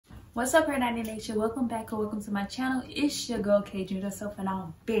What's up, Night Nation? Welcome back or welcome to my channel. It's your girl Kdreamzherself, and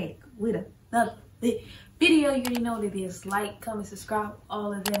I'm back with another video. You already know what it is. Like, comment, subscribe,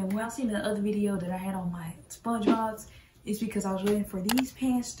 all of that. And when y'all seen the other video that I had on my SpongeBob's, it's because I was waiting for these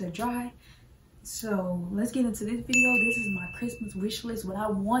pants to dry. So let's get into this video. This is my Christmas wish list. What I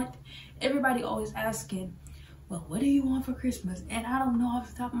want. Everybody always asking, well, what do you want for Christmas? And I don't know off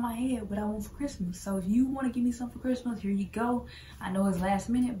the top of my head what I want for Christmas. So if you want to give me something for Christmas, here you go. I know it's last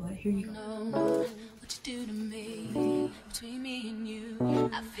minute, but here you go. What you do to me, between me and you,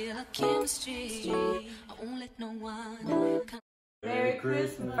 I feel a chemistry. I won't let no one come. Merry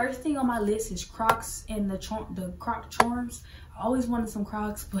Christmas. First thing on my list is Crocs and the Croc charms. I always wanted some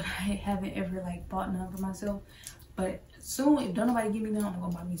Crocs, but I haven't ever like bought none for myself. But soon, if don't nobody give me none, I'm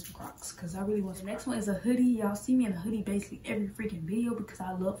gonna buy me some Crocs because I really want some. The next one is a hoodie. Y'all see me in a hoodie basically every freaking video because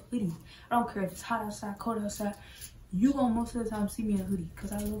I love hoodies. I don't care if it's hot outside, cold outside. You gonna most of the time see me in a hoodie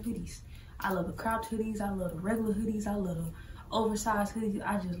because I love hoodies. I love the cropped hoodies. I love the regular hoodies. I love the oversized hoodies.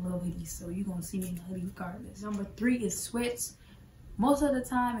 I just love hoodies. So you gonna see me in a hoodie regardless. Number 3 is sweats. Most of the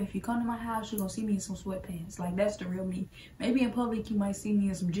time, if you come to my house, you're gonna see me in some sweatpants. Like, that's the real me. Maybe in public, you might see me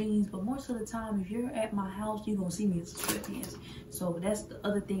in some jeans, but most of the time, if you're at my house, you're gonna see me in some sweatpants. So that's the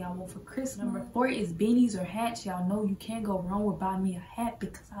other thing I want for Christmas. Number 4 is beanies or hats. Y'all know you can't go wrong with buying me a hat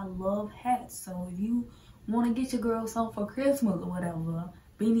because I love hats. So if you wanna get your girl something for Christmas or whatever,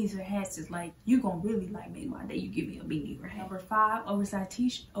 beanies or hats is like, you gonna really like make my day. You give me a beanie or hat. Number 5,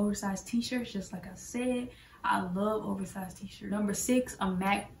 oversized t-shirts, just like I said. I love oversized t-shirts. Number 6, a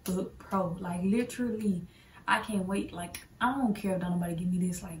MacBook Pro. Like, literally, I can't wait. Like, I don't care if nobody give me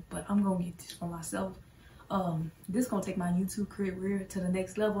this, like, but I'm gonna get this for myself. This gonna take my YouTube career to the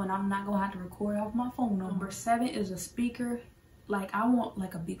next level, and I'm not gonna have to record off my phone. Number 7 is a speaker. Like, I want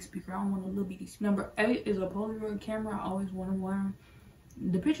like a big speaker. I don't want a little bitty speaker. Number 8 is a Polaroid camera. I always wanted one.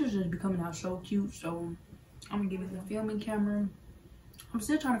 The pictures just be coming out so cute, so I'm gonna give it a filming camera. I'm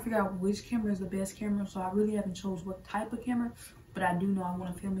still trying to figure out which camera is the best camera, so I really haven't chose what type of camera, but I do know I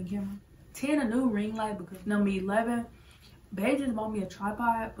want a filming camera. 10, a new ring light, because number 11, Babe just bought me a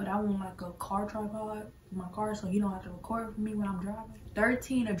tripod, but I want like a car tripod for my car so he don't have to record for me when I'm driving.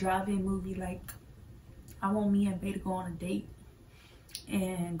 13, a drive-in movie. Like, I want me and Babe to go on a date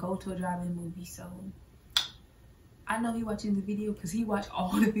and go to a drive-in movie. So I know he watching the video because he watched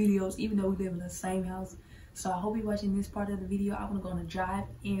all the videos, even though we live in the same house. So I hope you're watching this part of the video. I want to go on a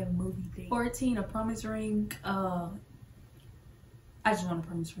drive-in movie date. 14, a promise ring. I just want a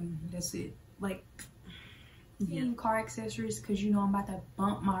promise ring. That's it. Like, yeah. Car accessories, because you know I'm about to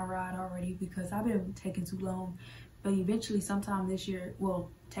bump my ride already because I've been taking too long. But eventually, sometime this year,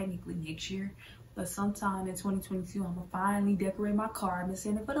 well, technically next year, but sometime in 2022, I'm gonna finally decorate my car. I've been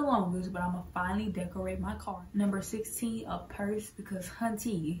saying it for the longest, but I'm gonna finally decorate my car. Number 16, a purse, because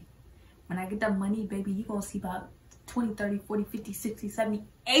hunty, when I get that money, baby, you gonna see about 20, 30, 40, 50, 60, 70,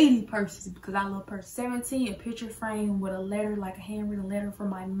 80 purses because I love purses. 17, a picture frame with a letter, like a handwritten letter from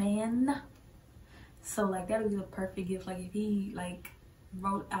my man. So like that would be the perfect gift. Like if he like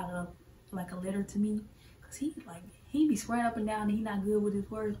wrote out like a letter to me, cause he be swearing up and down and he not good with his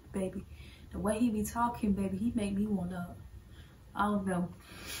words, baby. The way he be talking, baby, he make me wanna, I don't know,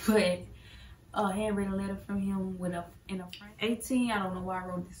 but a handwritten letter from him with in a frame. 18, I don't know why I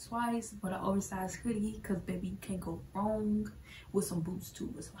wrote this twice, but an oversized hoodie, cause baby, you can't go wrong with some boots too,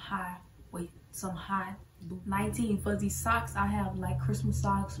 with some high boots. 19, fuzzy socks. I have like Christmas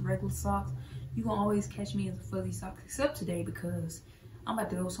socks, regular socks. You gonna always catch me in the fuzzy socks, except today because I'm about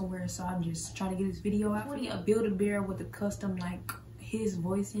to go somewhere, so I'm just trying to get this video out. 20, a Build-A-Bear with a custom like his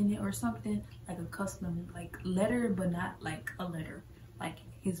voice in it or something, like a custom like letter, but not like a letter. Like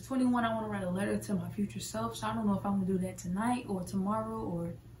his 21, I want to write a letter to my future self. So I don't know if I'm gonna do that tonight or tomorrow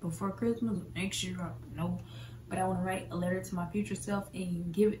or before Christmas or next year. I don't know. But I want to write a letter to my future self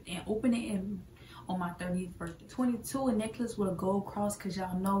and give it and open it on my 30th birthday. 22, a necklace with a gold cross, because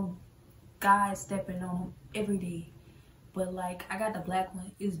y'all know guys stepping on them every day. But like I got the black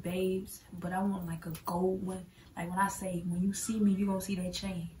one, it's Babe's, but I want like a gold one. Like when I say, when you see me, you gonna see that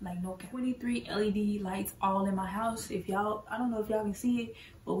chain. Like no cap. 23, LED lights all in my house. If y'all, I don't know if y'all can see it,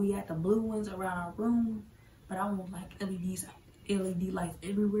 but we got the blue ones around our room. But I want like LED lights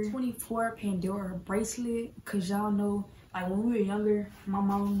everywhere. 24, Pandora bracelet, cause y'all know, like when we were younger, my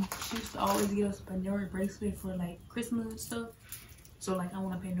mom, she used to always get us a Pandora bracelet for like Christmas and stuff. So like I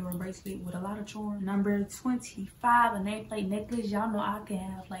want a Pandora bracelet with a lot of charm. Number 25, a nameplate necklace. Y'all know I can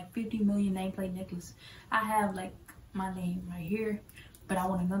have like 50 million nameplate necklaces. I have like my name right here, but I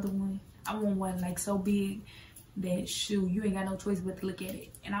want another one. I want one like so big that shoe, you ain't got no choice but to look at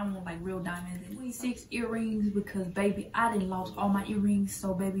it. And I want like real diamonds. And 26 earrings because baby, I done lost all my earrings.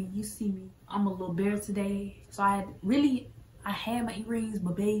 So baby, you see me, I'm a little bare today. So I had my earrings,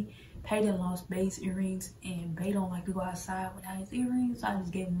 but babe, Pay done lost Bae's earrings, and Bae don't like to go outside without his earrings, so I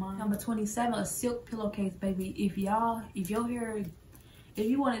just gave him mine. Number 27, a silk pillowcase, baby. If you want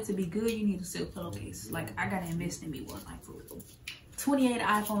it to be good, you need a silk pillowcase. Like, I gotta invest in me one, like, for real. 28,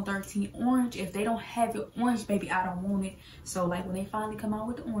 iPhone 13 orange. If they don't have it orange, baby, I don't want it. So like, when they finally come out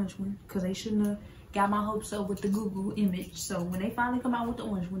with the orange one, because they shouldn't have got my hopes up with the Google image. So when they finally come out with the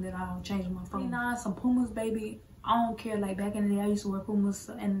orange one, then I'll change my phone. 29, some Pumas, baby. I don't care. Like, back in the day, I used to wear Pumas,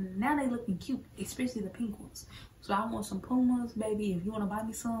 and now they looking cute, especially the pink ones. So I want some Pumas, baby. If you want to buy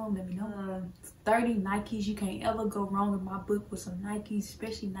me some, let me know. 30, Nikes. You can't ever go wrong in my book with some Nikes,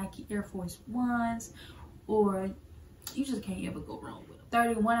 especially Nike Air Force Ones, or you just can't ever go wrong with them.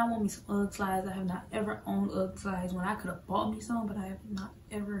 31, I want me some UGG slides. I have not ever owned UGG slides when I could have bought me some, but I have not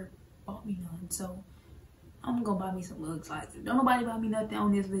ever bought me none. So I'm gonna buy me some UGG slides. If don't nobody buy me nothing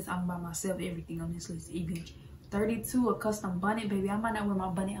on this list, I'm gonna buy myself everything on this list eventually. 32, a custom bunny, baby. I might not wear my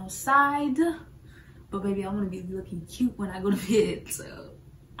bunny outside, but baby, I want to be looking cute when I go to bed. So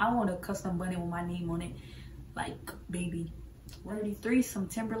I want a custom bunny with my name on it, like, baby. 33, some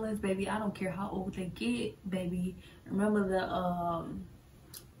Timberlands, baby. I don't care how old they get, baby. Remember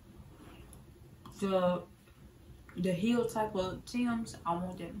the heel type of Tims? I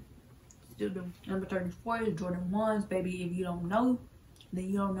want them. Still do. Number 34 is Jordan 1s, baby. If you don't know, then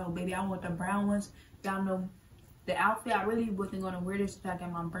you don't know, baby. I want the brown ones. Y'all know the outfit. I really wasn't gonna wear this if I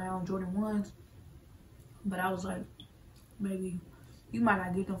got my brown Jordan 1s, but I was like, baby, you might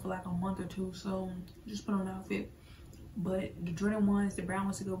not get them for like a month or two, so just put on the outfit. But the Jordan 1s, the brown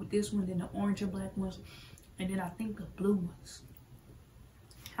ones to go with this one, then the orange and black ones, and then I think the blue ones.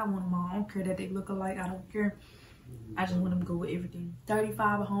 I want them all. I don't care that they look alike. I don't care. I just want them to go with everything.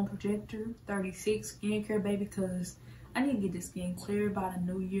 35, a home projector. 36, skincare, baby, because I need to get this skin clear by the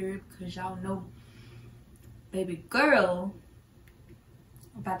new year, because y'all know, baby girl,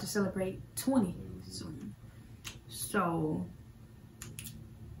 I'm about to celebrate 20 soon. So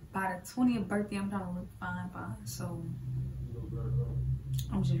by the 20th birthday, I'm trying to look fine. So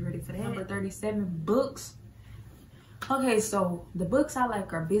I'm just ready for that. Number 37, books. Okay, so the books I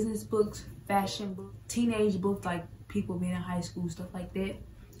like are business books, fashion books, teenage books, like people being in high school, stuff like that,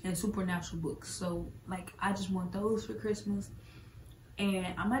 and supernatural books. So like, I just want those for Christmas. And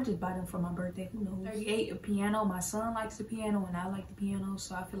I might just buy them for my birthday, who knows. 38, a piano. My son likes the piano and I like the piano,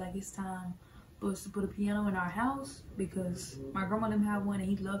 so I feel like it's time for us to put a piano in our house, because my grandma didn't have one and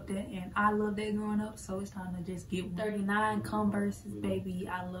he loved that, and I loved that growing up, so it's time to just get one. 39, Converses, baby.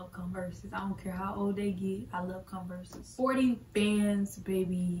 I love Converses. I don't care how old they get, I love Converses. 40, bands,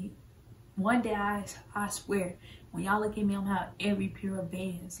 baby. One day, I swear, when y'all look at me, I'm gonna have every pair of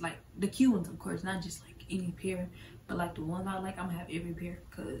bands, like the cute ones, of course, not just like any pair, but like the ones I like, I'm gonna have every pair,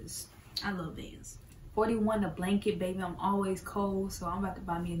 because I love bands. 41, a blanket, baby. I'm always cold, so I'm about to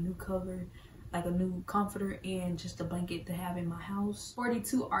buy me a new cover, like a new comforter, and just a blanket to have in my house.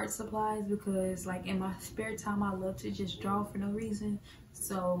 42, art supplies, because like in my spare time, I love to just draw for no reason,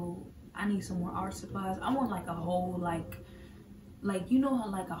 so I need some more art supplies. I want like a whole, like you know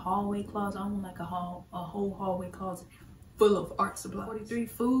how like a hallway closet, I want like a whole hallway closet full of art supplies. 43,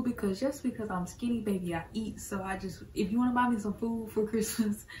 food, because just because I'm skinny, baby, I eat. So I just, if you want to buy me some food for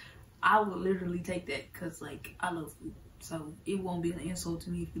Christmas, I will literally take that, because like, I love food, so it won't be an insult to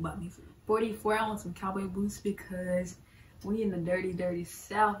me if you buy me food. 44, I want some cowboy boots, because we in the dirty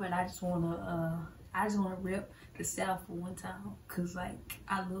South, and I just want to rip the South for one time, because like,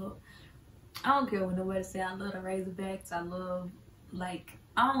 I don't care what nobody say, I love the Razorbacks. I love, like,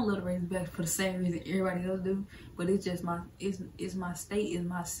 I don't love the Razorbacks for the same reason everybody else do, but it's just it's my state, it's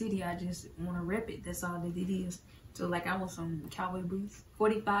my city. I just want to rep it. That's all that it is. So like, I want some cowboy boots.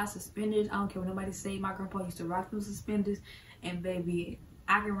 45, suspenders. I don't care what nobody say. My grandpa used to rock them suspenders, and baby,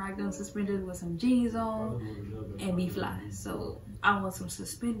 I can rock them suspenders with some jeans on and be fly. So I want some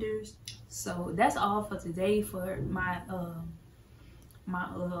suspenders. So that's all for today for my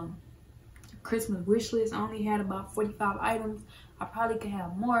Christmas wish list. I only had about 45 items. I probably could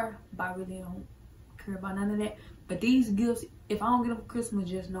have more, but I really don't care about none of that. But these gifts, if I don't get them for Christmas,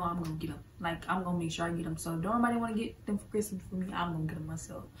 just know I'm gonna get them. Like, I'm gonna make sure I get them. So if don't nobody want to get them for Christmas for me, I'm gonna get them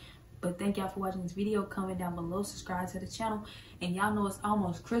myself. But thank y'all for watching this video. Comment down below, subscribe to the channel, and y'all know it's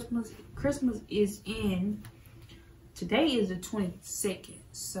almost Christmas. Christmas is in, today is the 22nd.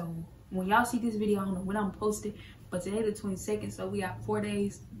 So when y'all see this video, I don't know when I'm posted, but today the 22nd. So we got 3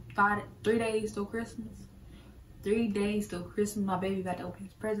 days till Christmas. 3 days till Christmas. My baby got to open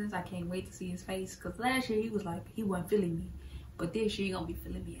his presents. I can't wait to see his face. Because last year he was like, he wasn't feeling me. But this year he gonna be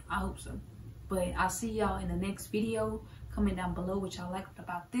feeling me. I hope so. But I'll see y'all in the next video. Comment down below what y'all liked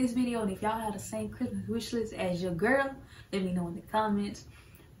about this video. And if y'all have the same Christmas wish list as your girl, let me know in the comments.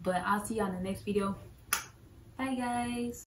 But I'll see y'all in the next video. Bye guys.